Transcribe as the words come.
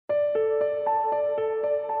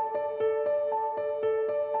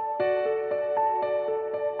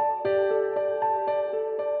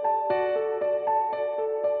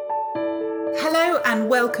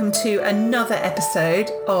welcome to another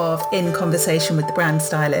episode of In Conversation with the Brand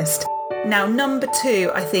Stylist. Now, number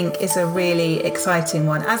 2, I think, is a really exciting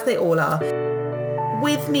one, as they all are.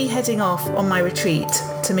 With me heading off on my retreat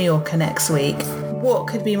to Mallorca next week, what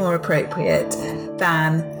could be more appropriate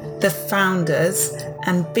than the founders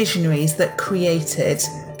and visionaries that created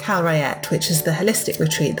Cal Reiet, which is the holistic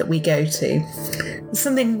retreat that we go to. There's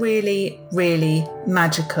something really, really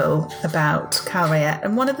magical about Cal Reiet,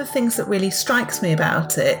 and one of the things that really strikes me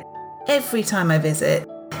about it every time I visit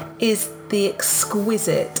is the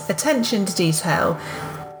exquisite attention to detail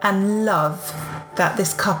and love that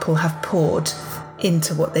this couple have poured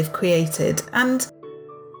into what they've created. And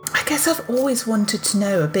I guess I've always wanted to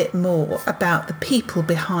know a bit more about the people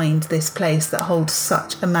behind this place that holds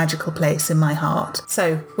such a magical place in my heart.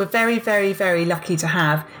 So we're very, very, very lucky to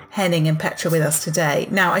have Henning and Petra with us today.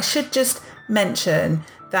 Now, I should just mention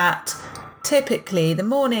that typically the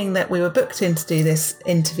morning that we were booked in to do this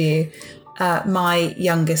interview, my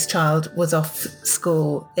youngest child was off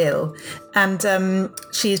school ill, and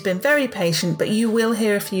she's been very patient, but you will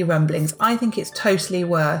hear a few rumblings. I think it's totally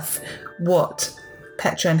worth what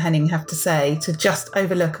Petra and Henning have to say to just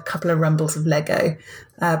overlook a couple of rumbles of Lego.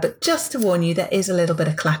 But just to warn you, there is a little bit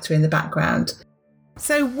of clatter in the background.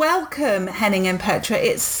 So welcome, Henning and Petra.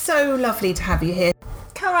 It's so lovely to have you here.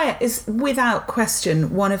 Cal Reiet is without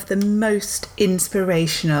question one of the most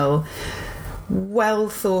inspirational, well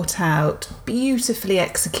thought out, beautifully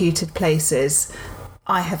executed places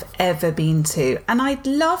I have ever been to. And I'd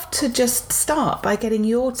love to just start by getting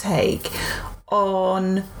your take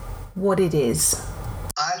on what it is.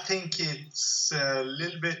 I think it's a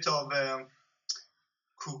little bit of a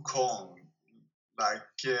cocoon, like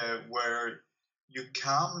where you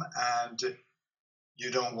come and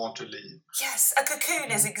you don't want to leave. Yes, a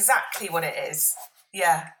cocoon is exactly what it is.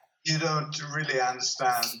 Yeah. You don't really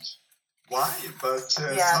understand why, but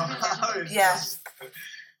somehow it just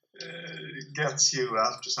gets you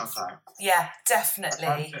after some time. Yeah,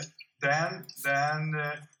 definitely. And then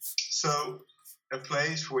so a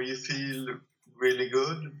place where you feel really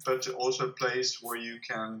good, but also a place where you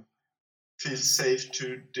can feel safe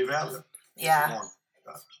to develop. Yeah.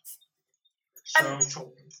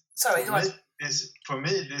 For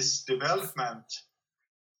me, this development,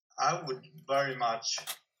 I would very much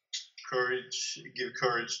give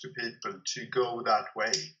courage to people to go that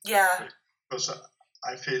way. Yeah. Because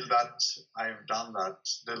I feel that I've done that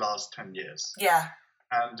the last 10 years. Yeah.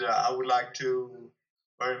 And I would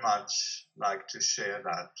very much like to share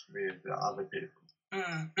that with other people.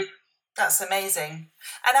 That's amazing.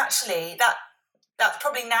 And actually, that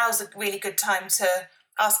probably now's a really good time to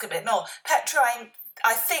ask a bit more. Petra,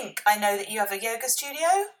 I think I know that you have a yoga studio.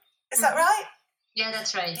 Is that right? Yeah,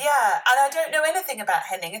 that's right. Yeah, and I don't know anything about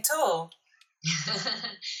Henning at all.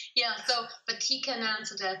 Yeah, but he can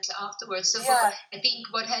answer that afterwards. So yeah. I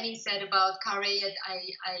think what Henning said about Cal Reiet, I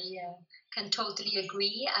can totally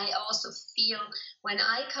agree. I also feel when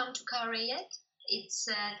I come to Cal Reiet, it's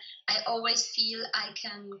I always feel I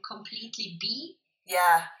can completely be.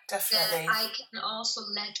 Yeah, definitely. I can also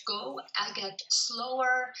let go. I get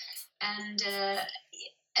slower,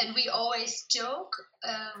 and we always joke.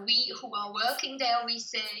 We who are working there, we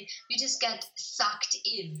say you just get sucked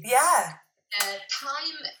in. Yeah.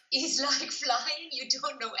 Time is like flying. You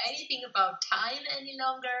don't know anything about time any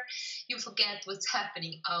longer. You forget what's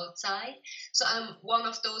happening outside. So I'm one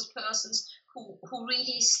of those persons who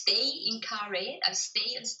really stay in Cal Reiet. I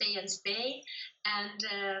stay and stay and stay. And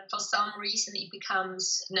for some reason it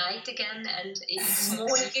becomes night again and it's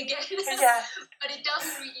morning again. Yeah. But it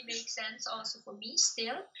doesn't really make sense also for me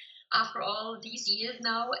still, after all these years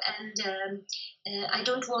now. And I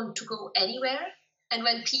don't want to go anywhere. And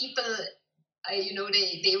when people...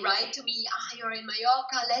 they write to me, you're in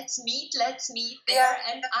Mallorca, let's meet there. Yeah.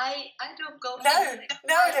 And I don't go.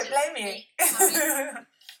 No, I don't blame you.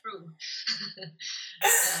 True.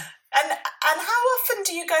 And how often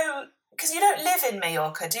do you go, because you don't live in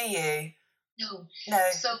Mallorca, do you? No.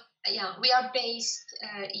 So, we are based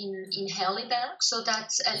in Helleberg, so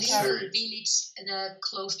that's a little village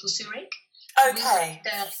close to Zurich. Okay.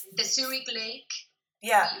 The Zurich Lake.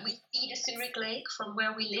 Yeah, we see the Zurich Lake from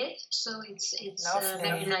where we live, so it's a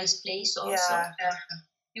very nice place. Also,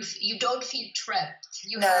 you don't feel trapped.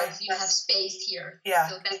 You have space here. Yeah,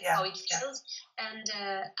 so that's how it feels. And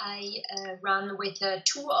I run with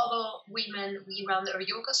 2 other women. We run a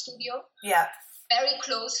yoga studio. Yeah, very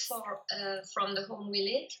close from the home we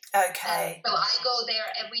live. Okay. So I go there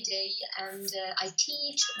every day and I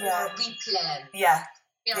teach or we plan. Yeah.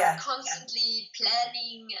 We are constantly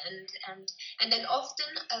planning, and then often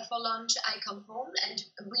for lunch I come home and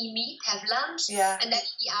we meet, have lunch, and then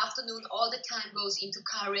in the afternoon all the time goes into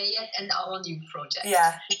Cal Reiet and our new project.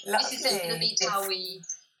 Yeah, this is a little bit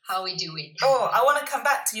how we do it. Oh, I want to come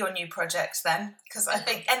back to your new project then, because I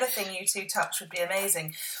think anything you two touch would be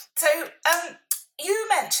amazing. So, you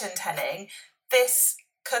mentioned, Henning, this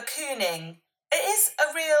cocooning. It is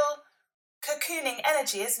a real cocooning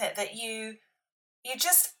energy, isn't it? That you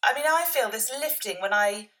just, I mean, I feel this lifting when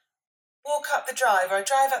I walk up the drive or I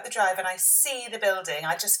drive up the drive and I see the building.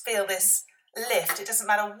 I just feel this lift. It doesn't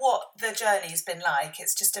matter what the journey's been like.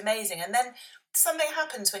 It's just amazing. And then something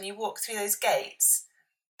happens when you walk through those gates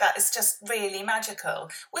that is just really magical.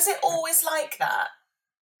 Was it always like that?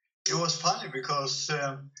 It was funny because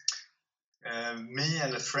me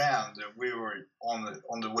and a friend, we were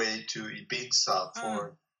on the way to Ibiza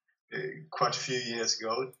for quite a few years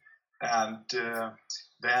ago, and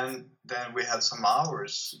then we had some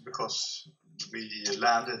hours because we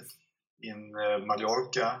landed in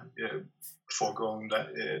Mallorca before going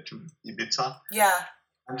to Ibiza. Yeah.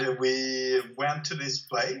 And we went to this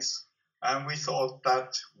place, and we thought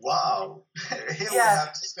that, wow, here we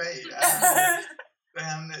have to stay.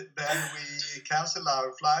 And then we canceled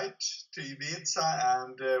our flight to Ibiza,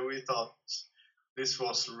 and we thought this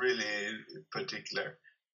was really particular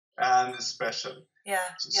and special.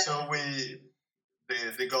 Yeah. So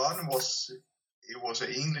the garden was an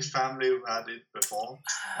English family who had it before,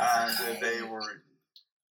 and they were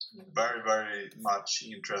very, very much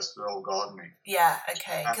interested in gardening. Yeah,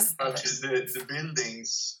 okay. But the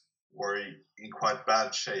buildings were in quite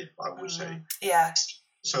bad shape, I would say. Yeah.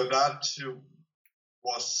 So that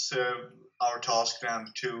was our task then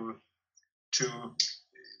to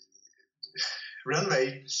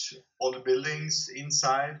renovate all the buildings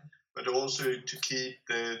inside, but also to keep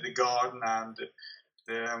the garden and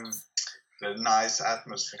the nice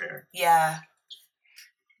atmosphere. Yeah.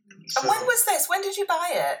 So, and when was this? When did you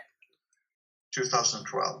buy it?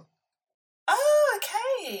 2012. Oh,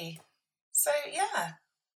 okay. So, yeah.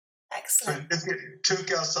 Excellent. So it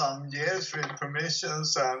took us some years with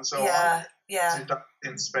permissions and so on. Yeah.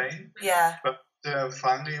 In Spain. Yeah. But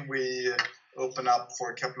finally we opened up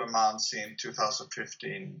for a couple of months in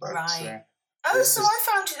 2015. But, right. So I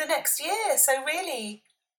found you the next year. So really,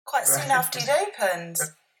 quite soon after you'd opened.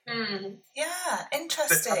 Yeah,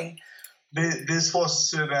 interesting. This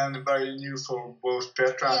was then very new for both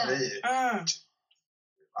Petra and me.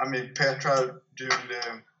 I mean, Petra doing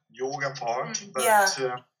the yoga part, but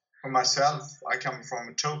for myself, I come from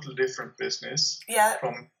a totally different business. Yeah.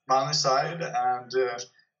 From money side, and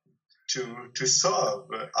to serve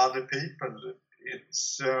other people, it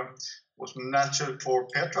was natural for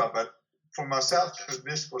Petra, but for myself,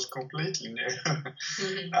 this was completely new.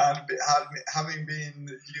 And having been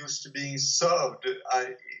used to being served,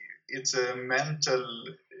 it's a mental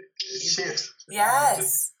shift.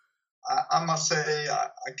 Yes. I must say,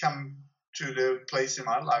 I come to the place in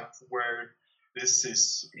my life where this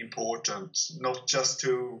is important, not just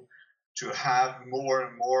to have more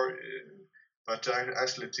and more, but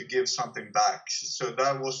actually to give something back. So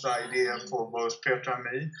that was the idea for both Petra and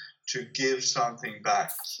me, to give something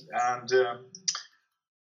back. And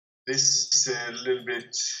this is a little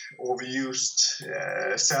bit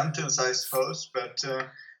overused sentence, I suppose, but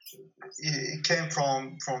it came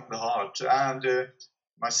from the heart. And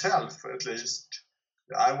myself, at least,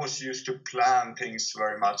 I was used to plan things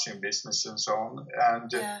very much in business and so on.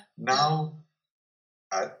 And now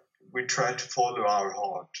we try to follow our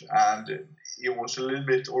heart. And it was a little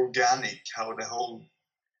bit organic how the whole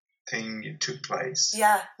thing took place.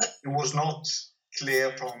 Yeah. It was not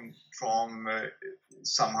clear from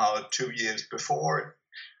somehow 2 years before,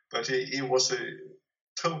 but it was a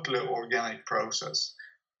totally organic process.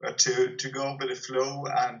 But to go with the flow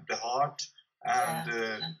and the heart and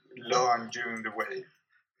learn during the way.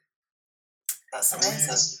 That's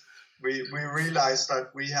amazing. We realized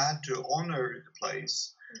that we had to honor the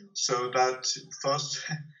place, so that first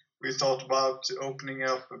we thought about opening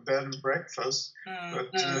up a bed and breakfast, but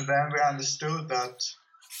then we understood that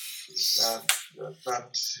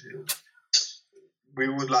we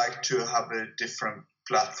would like to have a different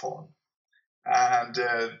platform. And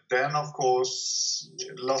then, of course,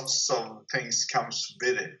 lots of things comes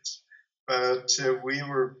with it. But we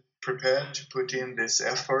were prepared to put in this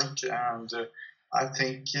effort, and I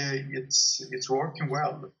think it's working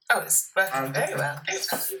well. Oh, it's working very well.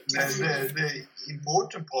 The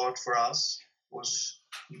important part for us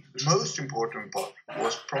the most important part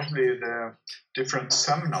was probably the different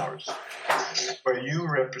seminars where you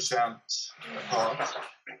represent a part,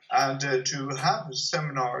 and to have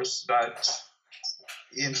seminars that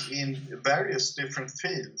in various different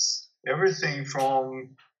fields. Everything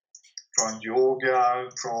from yoga,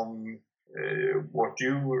 from what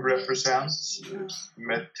you represent,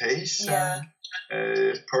 meditation,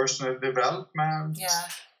 personal development,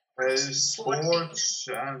 sports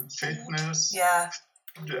and fitness,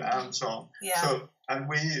 and so on. So, and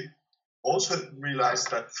we also realize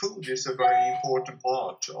that food is a very important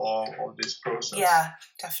part of this process. Yeah,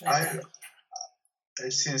 definitely.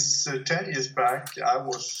 Since 10 years back, I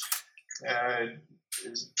was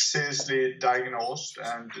seriously diagnosed,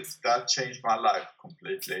 and that changed my life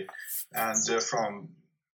completely. And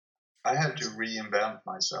I had to reinvent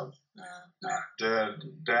myself. And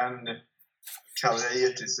then Cal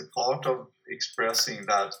Reiet is a part of expressing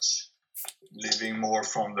that, living more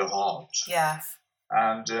from the heart. Yeah.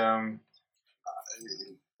 And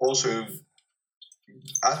also,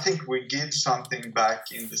 I think we give something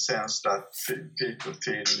back in the sense that people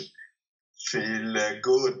feel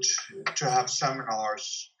good to have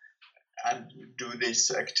seminars and do these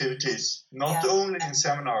activities. Not only in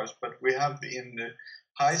seminars, but we have in the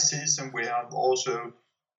high season, we have also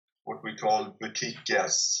what we call boutique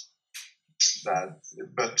guests.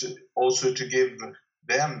 But also to give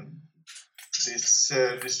them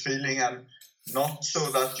this feeling, and not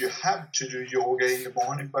so that you have to do yoga in the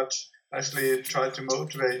morning, but actually try to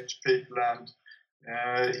motivate people, and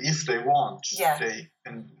if they want,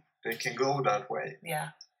 they can go that way.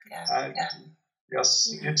 Yes,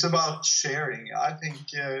 it's about sharing. I think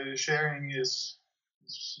sharing is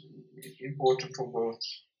important for both.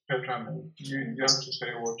 Petra, you have to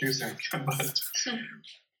say what you think about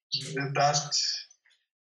that.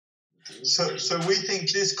 So we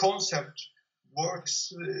think this concept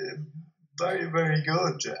works very, very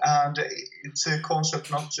good, and it's a concept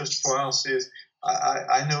not just for us.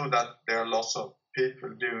 I know that there are lots of people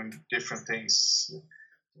doing different things,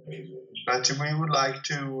 but we would like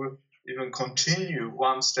to even continue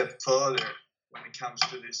one step further when it comes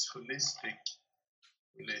to this holistic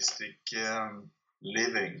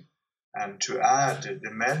living, and to add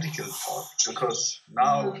the medical part, because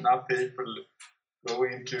now people go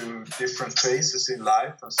into different phases in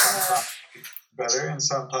life, and sometimes it's better and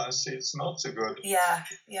sometimes it's not so good.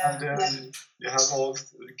 And then you have all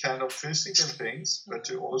kind of physical things,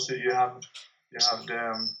 but also you have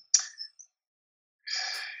the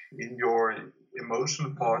in your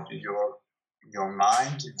emotional part, in your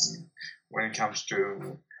mind, when it comes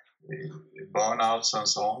to burnouts and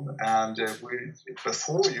so on. And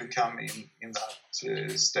before you come in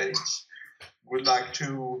that stage, would like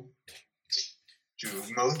to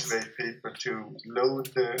motivate people to load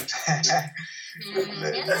the...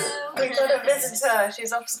 We got a visitor.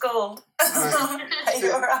 She's off school. Are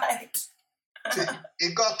you all right?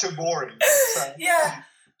 It got too boring. So. Yeah.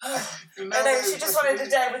 I know, she just wanted a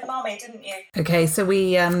day with Mummy, didn't you? Okay, so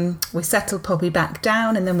we settled Poppy back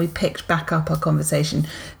down, and then we picked back up our conversation.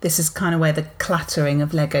 This is kind of where the clattering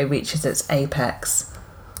of Lego reaches its apex.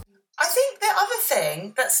 I think the other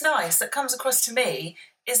thing that's nice that comes across to me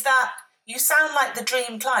is that you sound like the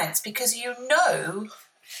dream clients, because you know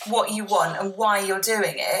what you want and why you're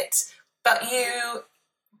doing it, but you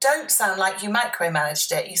don't sound like you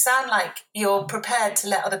micromanaged it. You sound like you're prepared to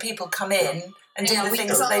let other people come in and do the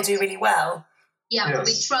things that they do really well. Yeah,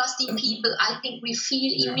 we trust in people. I think we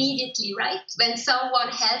feel immediately, right, when someone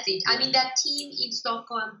has it. I mean, that team in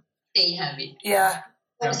Stockholm, they have it. Yeah.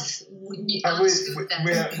 We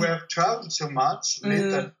have traveled so much,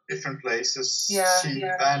 lived at different places, cheap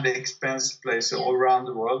and expensive places all around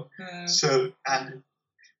the world. So, and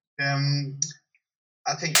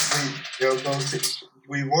I think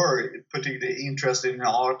we were particularly interested in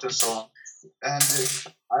art and so on. And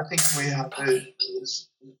I think we have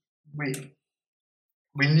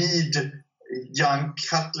we need a young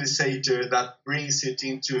catalysator that brings it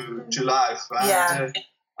into life. And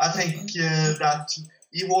I think that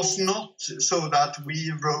it was not so that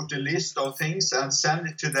we wrote a list of things and sent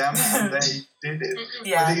it to them and they did it.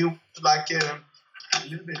 But it was like a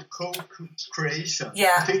little bit co-creation.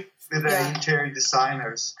 I think with the interior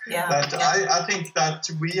designers. But I think that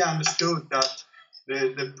we understood that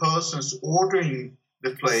the persons ordering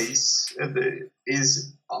the place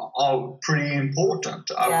is pretty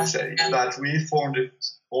important, I would say, that we formed it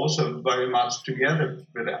also very much together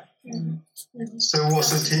with them. So it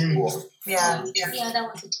was a teamwork. Yeah, that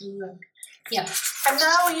was a teamwork. Yeah. And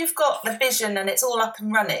now you've got the vision and it's all up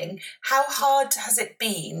and running. How hard has it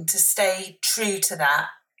been to stay true to that?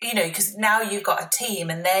 You know, because now you've got a team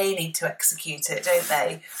and they need to execute it, don't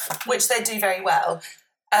they? Which they do very well.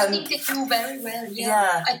 I think they do very well,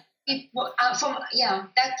 yeah.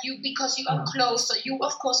 that you, because you are close, so you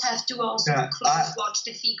of course have to also watch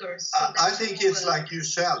the figures. So I think it's like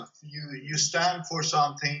yourself. You stand for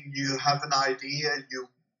something. You have an idea. You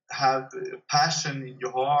have passion in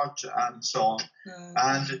your heart, and so on.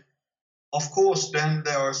 And of course, then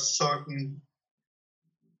there are certain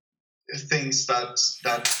things that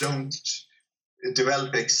don't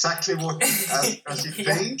develop exactly what as you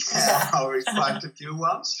think, or quite a few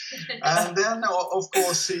ones. And then, of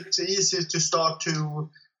course, it's easy to start to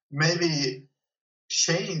maybe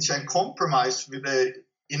change and compromise with the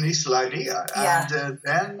initial idea. And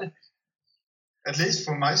then, at least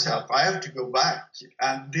for myself, I have to go back.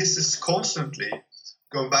 And this is constantly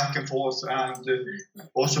going back and forth, and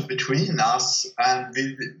also between us and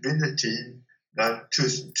with the team, that to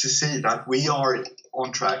see that we are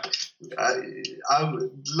on track.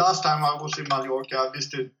 Last time I was in Mallorca, I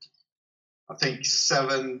visited, I think,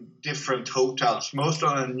 7 different hotels. Most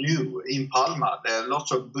of them new in Palma. There are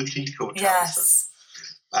lots of boutique hotels. Yes.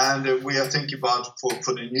 And we are thinking about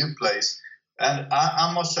for the new place. And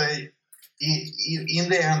I must say, in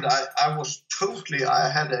the end, I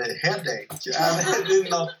had a headache, and I did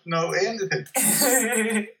not know anything.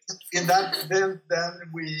 In that, then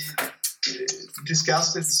we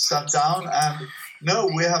discussed it, sat down, and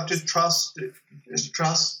we have to trust the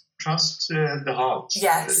heart.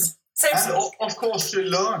 Yes. So, and of course, to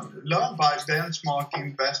learn by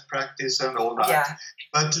benchmarking, best practice, and all that. Yeah.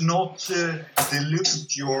 But not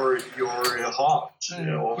dilute your heart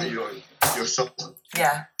or your soul.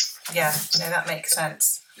 Yeah. Yeah. No, that makes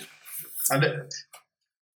sense. And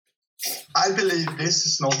I believe this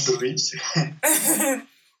is not so easy.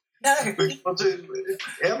 No. Because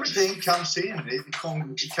everything comes in. It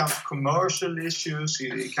becomes commercial issues.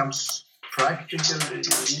 It comes practical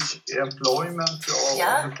employment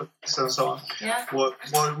of the place and so on. Yeah.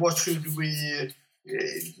 What should we?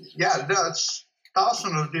 That's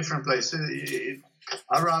thousands of different places.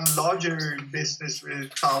 I run larger business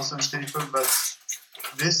with 1,000 people, but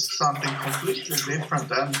this is something completely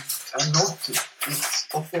different and not. It's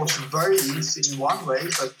of course very easy in one way,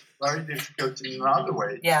 but very difficult in another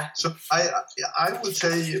way. Yeah. So I would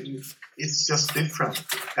say it's just different.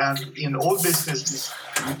 And in all businesses,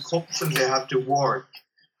 you constantly have to work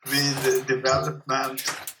with development,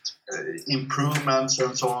 improvements,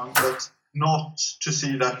 and so on, but not to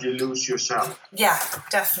see that you lose yourself. Yeah,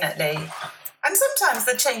 definitely. And sometimes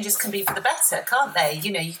the changes can be for the better, can't they?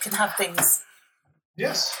 You know, you can have things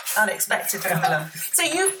unexpected come along. So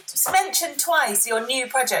you mentioned twice your new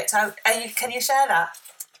project. Can you share that?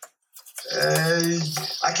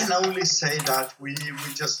 I can only say that we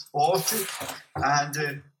just bought it,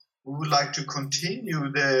 and we would like to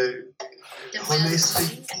continue the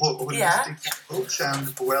holistic approach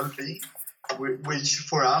and well-being, which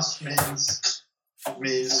for us means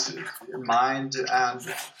mind and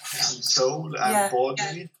soul and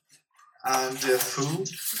body and food,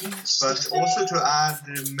 but also to add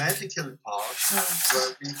the medical part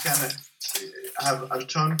where we can have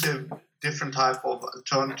different type of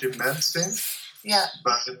alternative medicine. Yeah.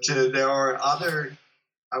 But there are other,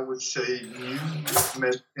 I would say, new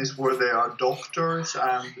medicines where there are doctors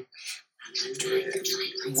and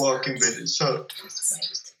working with it. So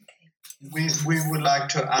we would like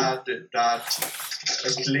to add that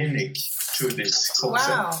a clinic to this concept.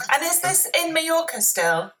 Wow. And is this in Mallorca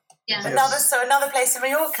still? Yeah. Another place in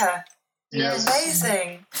Mallorca? Yes.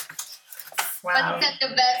 Amazing. Wow. But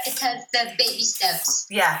it has the baby steps.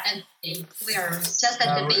 Yeah. And we are just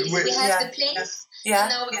at the base. We have the place. Yeah.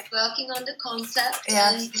 And now we're working on the concept.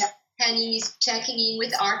 Yeah. And Henning is checking in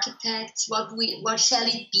with architects. What shall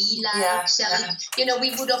it be like? Yeah.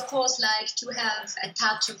 We would of course like to have a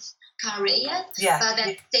touch of Cal Reiet. Yeah. But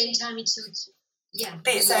at the same time it should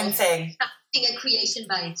be its own thing. A creation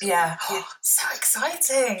by itself. Yeah. Oh, so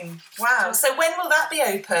exciting. Wow. So when will that be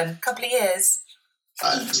open? A couple of years?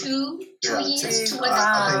 In two years.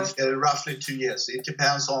 I think roughly 2 years. It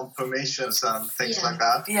depends on permissions and things like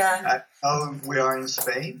that. Yeah. We are in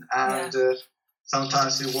Spain, and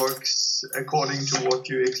sometimes it works according to what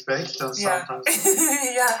you expect, and sometimes.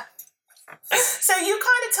 Yeah. So you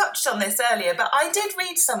kind of touched on this earlier, but I did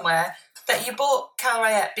read somewhere that you bought Cal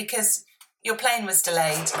Reiet because your plane was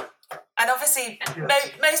delayed. And obviously,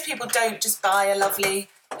 most people don't just buy a lovely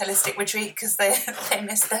holistic retreat because they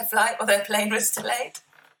missed their flight or their plane was delayed.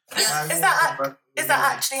 Is that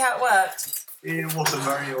actually how it worked? It was a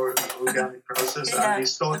very organic process, and we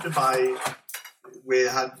started by we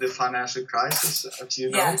had the financial crisis, as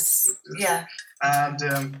you know. Yes. Yeah. And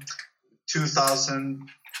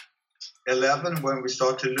 2008 11 when we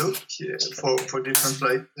start to look for different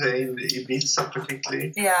places in Ibiza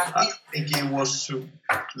particularly. Yeah. I think it was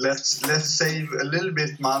let's save a little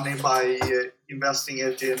bit money by investing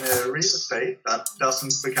it in real estate that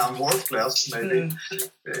doesn't become world class maybe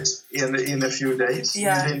in a few days.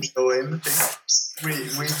 Yeah. We didn't know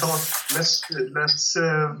anything. We thought let's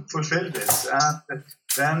fulfill this, and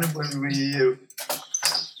then when we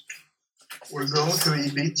were going to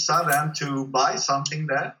Ibiza then to buy something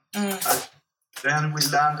there. Then we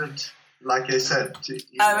landed, like I said.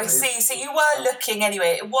 I see. So you were looking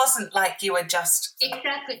anyway. It wasn't like you were just...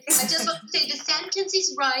 Exactly. I just want to say the sentence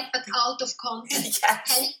is right, but out of context.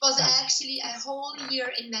 Yes. And it was actually a whole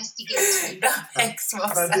year investigating. That makes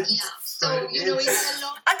more sense. Yeah. So, it's a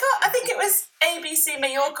lot. I think it was ABC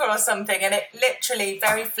Mallorca or something, and it literally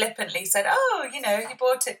very flippantly said, "Oh, he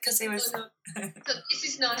bought it because he was." No. So this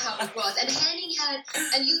is not how it was. And Henning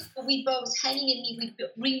we both, Henning and me,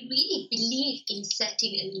 we really believe in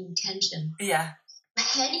setting an intention. Yeah.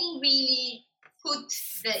 Henning really put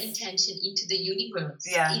the intention into the universe.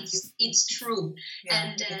 Yeah. It's true.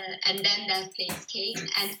 Yeah. And then that place came,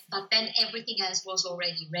 but then everything else was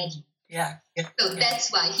already ready. Yeah. So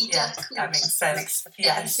that's why he just couldn't. That makes sense.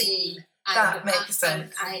 Yes. Say, That makes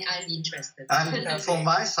sense. I'm interested. And from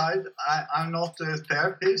my side, I'm not a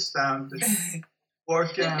therapist and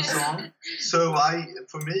working and so on. So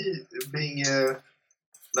for me, being a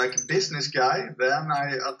business guy, then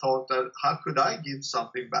I thought that how could I give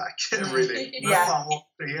something back? Really, no one wants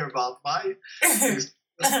to hear about my business.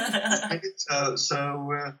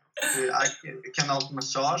 So I cannot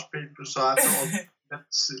massage people. So I thought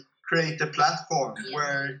let's create a platform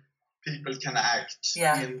where people can act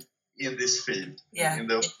in this field, in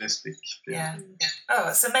the holistic field. Yeah. Oh,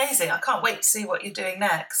 it's amazing. I can't wait to see what you're doing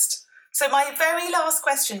next. So my very last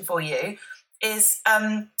question for you is,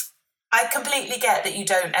 I completely get that you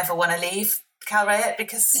don't ever want to leave Cal Reiet,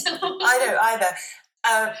 because I don't either.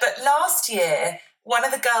 But last year, one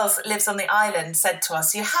of the girls that lives on the island said to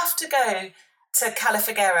us, you have to go to Cala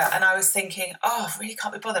and I was thinking, I really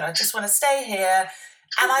can't be bothered. I just want to stay here.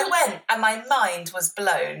 And I went and my mind was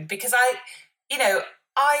blown because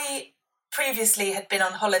I previously had been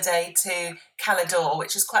on holiday to Calador,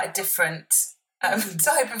 which is quite a different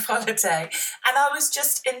type of holiday. And I was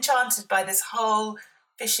just enchanted by this whole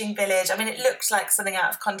fishing village. I mean, it looked like something out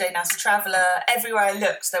of Condé Nast Traveller. Everywhere I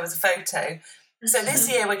looked, there was a photo. So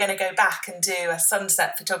this year we're going to go back and do a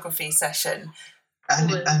sunset photography session.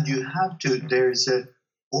 And you have to, there's an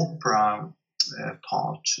opera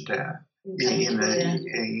part there.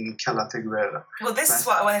 In Cala Figuera. Well, this is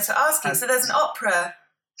what I wanted to ask you. So there's an opera.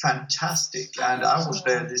 Fantastic. And I was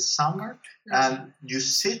there this summer, and you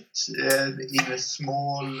sit in a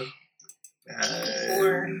small...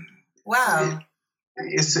 wow.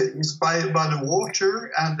 It's by the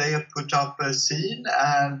water, and they have put up a scene,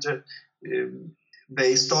 and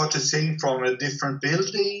they start to sing from a different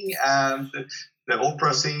building, and the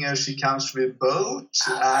opera singer, she comes with boat,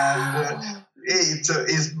 and it's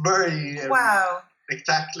very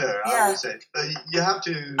spectacular, I would say. So you have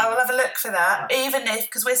to... I will have a look for that, even if,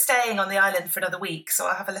 because we're staying on the island for another week, so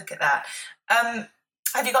I'll have a look at that.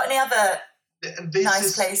 Have you got any other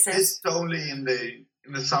nice places? This is only in the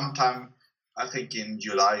summertime, I think in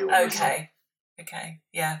July or Okay,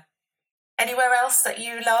 yeah. Anywhere else that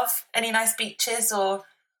you love? Any nice beaches or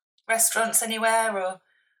restaurants anywhere? Or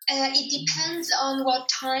it depends on what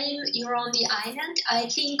time you're on the island. I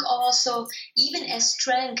think also even a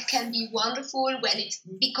strength can be wonderful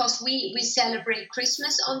because we celebrate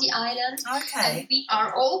Christmas on the island. Okay. And we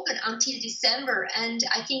are open until December, and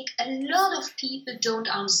I think a lot of people don't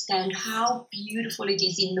understand how beautiful it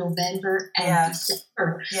is in November and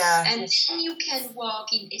December. Yeah. And then you can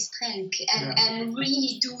walk in Estrenk and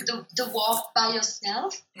really do the walk by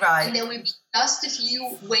yourself. Right. And there will be just a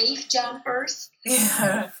few wave jumpers.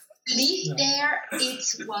 Yeah. Live there,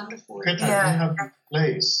 it's wonderful. Petra, we have a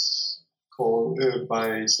place called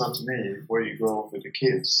by Santorini where you go with the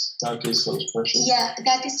kids. That is so special. Yeah,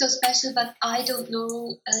 that is so special, but I don't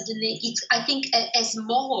know the name. It's, I think,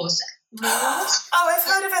 Esmos. Oh, I've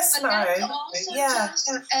heard of Esmos. But that's also just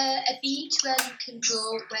a beach where you can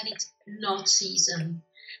go when it's not season.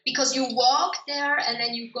 Because you walk there and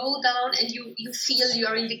then you go down and you feel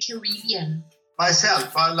you're in the Caribbean.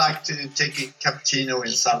 Myself, I like to take a cappuccino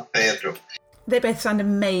in San Pedro. They both sound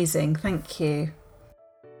amazing. Thank you.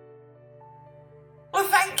 Well,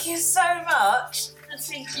 thank you so much.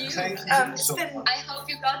 Thank you. I hope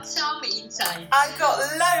you got some insight. I got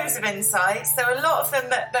loads of insights. There are a lot of them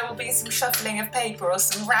that there will be some shuffling of paper or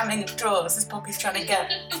some ramming of drawers as Poppy's trying to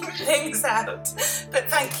get things out. But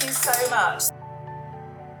thank you so much.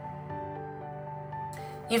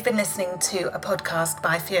 You've been listening to a podcast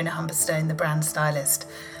by Fiona Humberstone, the brand stylist.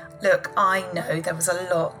 Look, I know there was a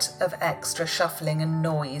lot of extra shuffling and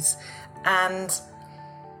noise, and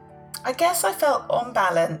I guess I felt on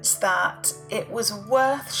balance that it was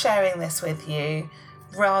worth sharing this with you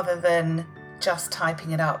rather than just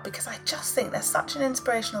typing it up, because I just think they're such an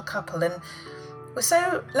inspirational couple, and we're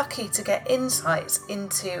so lucky to get insights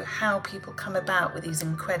into how people come about with these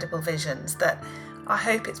incredible visions that I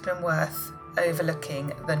hope it's been worth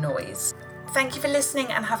overlooking the noise. Thank you for listening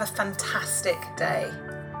and have a fantastic day.